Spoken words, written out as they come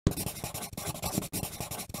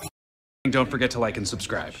Don't forget to like and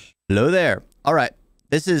subscribe. Hello there. All right.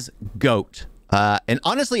 This is GOAT. And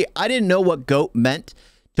honestly, I didn't know what GOAT meant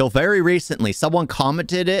till very recently. Someone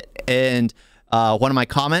commented it in one of my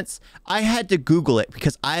comments. I had to Google it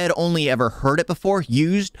because I had only ever heard it before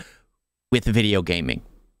used with video gaming.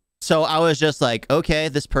 So I was just like, okay,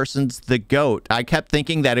 this person's the GOAT. I kept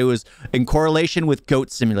thinking that it was in correlation with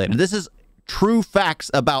Goat Simulator. This is true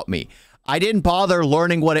facts about me. I didn't bother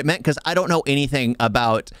learning what it meant because I don't know anything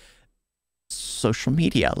about social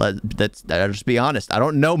media. I'll just be honest. I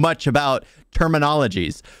don't know much about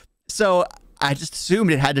terminologies. So I just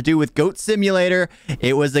assumed it had to do with Goat Simulator.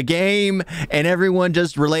 It was a game, and everyone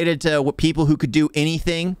just related to what people who could do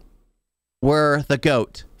anything were the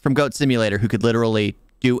GOAT from Goat Simulator, who could literally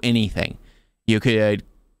do anything. You could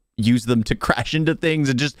use them to crash into things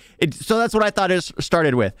and just... so that's what I thought it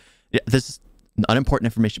started with. This is unimportant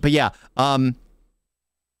information. But yeah,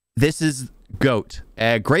 this is GOAT.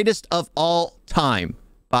 Greatest of all time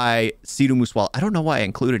by Sidhu Muswala. I don't know why I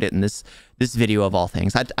included it in this video of all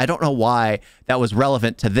things. I don't know why that was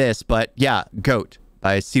relevant to this, but yeah, GOAT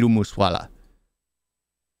by Sidhu Muswala.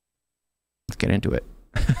 Let's get into it.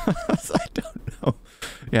 I don't know.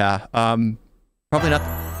 Yeah, probably not.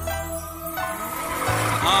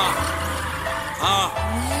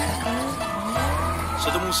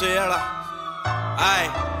 Sidhu Muswala. Aye.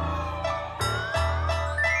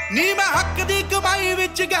 ਨੀ ਮੈਂ ਹੱਕ ਦੀ ਕਮਾਈ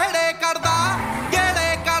ਵਿੱਚ ਗਹਿੜੇ ਕਰਦਾ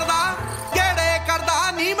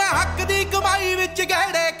ਨੀ ਮੈਂ ਹੱਕ ਦੀ ਕਮਾਈ ਵਿੱਚ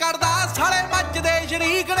ਗਹਿੜੇ ਕਰਦਾ ਸਾਲੇ ਮੱਚਦੇ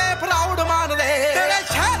ਸ਼ਰੀਕ ਨੇ ਫਰਾਉਡ ਮਾਨਦੇ ਤੇਰੇ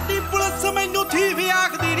ਸ਼ਹਿਰ ਦੀ ਪੁਲਿਸ ਮੈਨੂੰ ਥੀਵ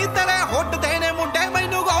ਆਖਦੀ ਨੀ ਤੇਰੇ ਹੁੱਟਦੇ ਨੇ ਮੁੰਡੇ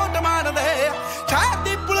ਮੈਨੂੰ ਗੋਟ ਮਾਨਦੇ ਸ਼ਹਿਰ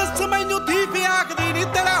ਦੀ ਪੁਲਿਸ ਮੈਨੂੰ ਥੀਵ ਆਖਦੀ ਨੀ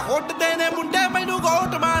ਤੇਰੇ ਹੁੱਟਦੇ ਨੇ ਮੁੰਡੇ ਮੈਨੂੰ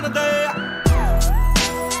goat ਮਾਨਦੇ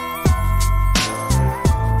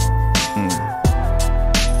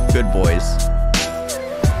Good boys.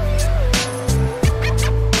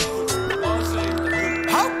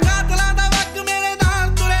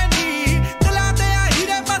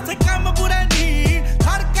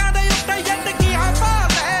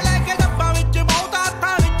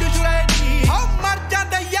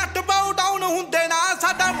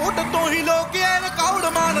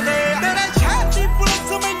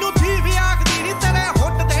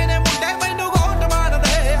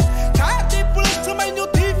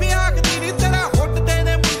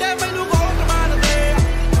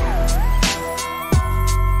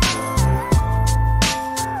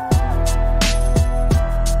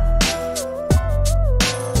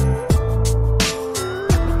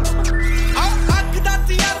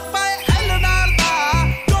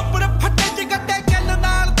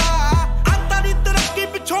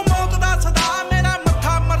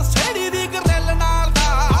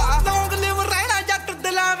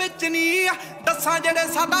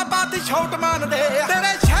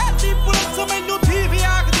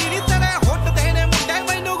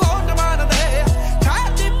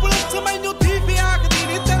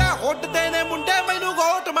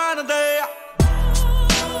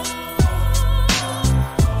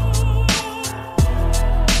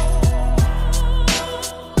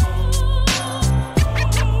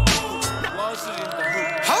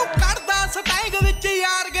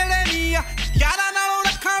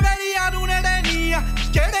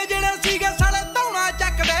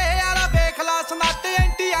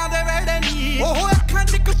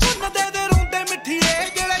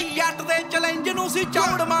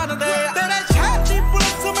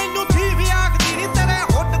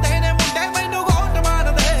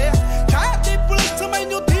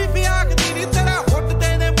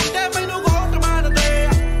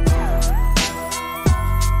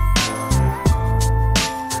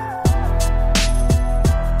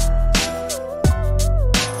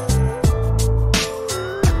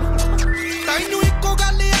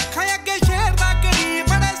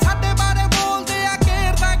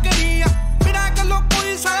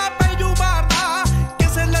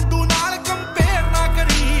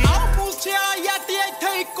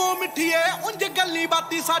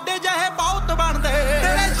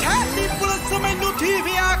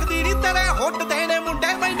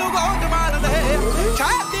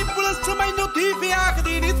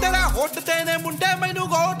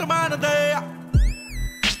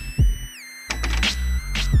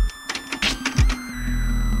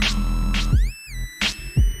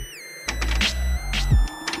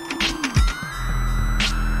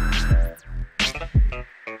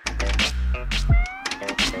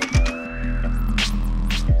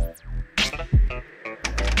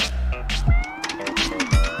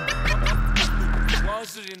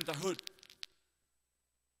 In the hood.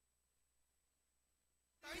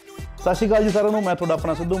 ਸਤਿ ਸ਼੍ਰੀ ਅਕਾਲ ਜੀ ਸਾਰਿਆਂ ਨੂੰ, ਮੈਂ ਤੁਹਾਡਾ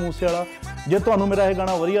ਆਪਣਾ ਸਿੱਧੂ ਮੂਸੇਵਾਲਾ। ਜੇ ਤੁਹਾਨੂੰ ਮੇਰਾ ਇਹ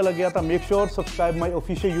ਗਾਣਾ ਵਧੀਆ ਲੱਗਿਆ ਤਾਂ make sure subscribe my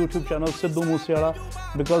official YouTube channel Sidhu Moosewala,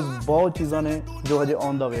 because ਬਹੁਤ ਚੀਜ਼ਾਂ ਨੇ ਜੋ ਹਜੇ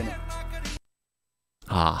ਔਨ ਦਾ ਵੇ ਨੇ।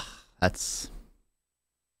 That's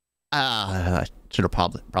I should have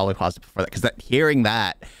probably paused it before that, because hearing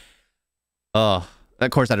that, of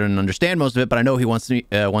course I don't understand most of it, but I know he wants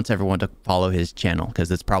everyone to follow his channel because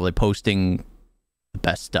it's probably posting the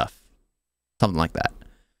best stuff, something like that.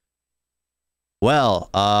 Well,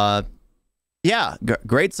 yeah,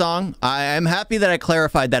 great song. I am happy that I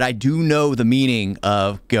clarified that I do know the meaning of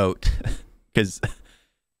goat, because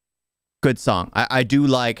good song. I do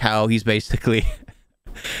like how he's basically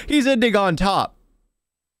he's ending on top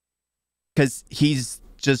because he's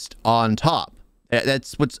just on top.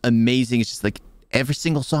 That's what's amazing. It's just like every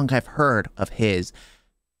single song I've heard of his,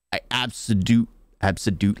 I absolutely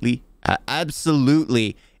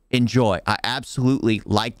enjoy. I absolutely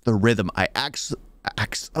like the rhythm.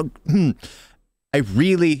 I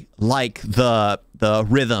really like the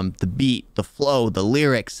rhythm, the beat, the flow, the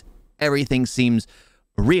lyrics. Everything seems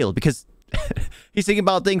real because he's thinking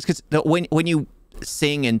about things. Because when you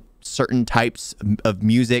sing in certain types of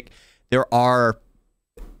music, there are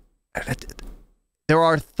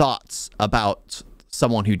thoughts about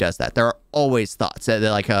someone who does that. There are always thoughts.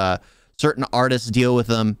 They're like certain artists deal with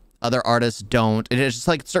them, other artists don't. And it's just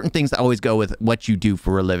like certain things that always go with what you do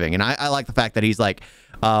for a living. And I like the fact that he's like,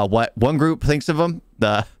 what one group thinks of him,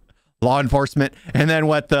 the law enforcement, and then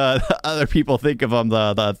what the other people think of him,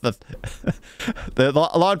 the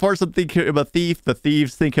law enforcement think of him a thief, the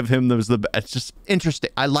thieves think of him as it's just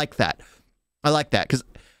interesting. I like that because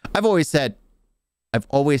I've always said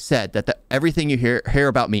that everything you hear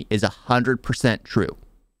about me is 100% true.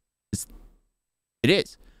 It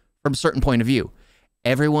is, from a certain point of view.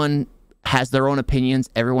 Everyone has their own opinions.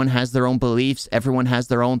 Everyone has their own beliefs. Everyone has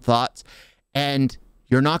their own thoughts. And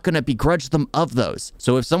you're not going to begrudge them of those.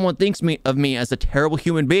 So if someone thinks of me as a terrible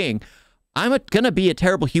human being, I'm going to be a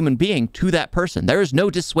terrible human being to that person. There is no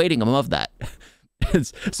dissuading them of that.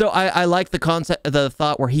 So I like the concept, the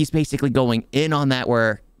thought where he's basically going in on that,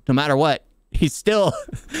 where no matter what, he's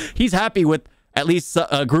happy with at least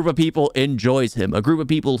a group of people enjoys him. A group of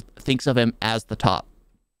people thinks of him as the top,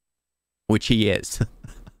 which he is.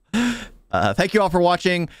 Thank you all for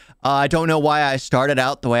watching. I don't know why I started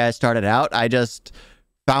out the way I started out. I just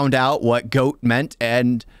found out what goat meant,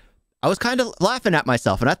 and I was kind of laughing at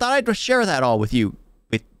myself, and I thought I'd share that all with you.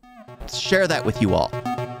 Share that with you all.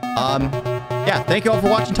 Yeah, thank you all for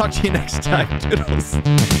watching. Talk to you next time. Toodles.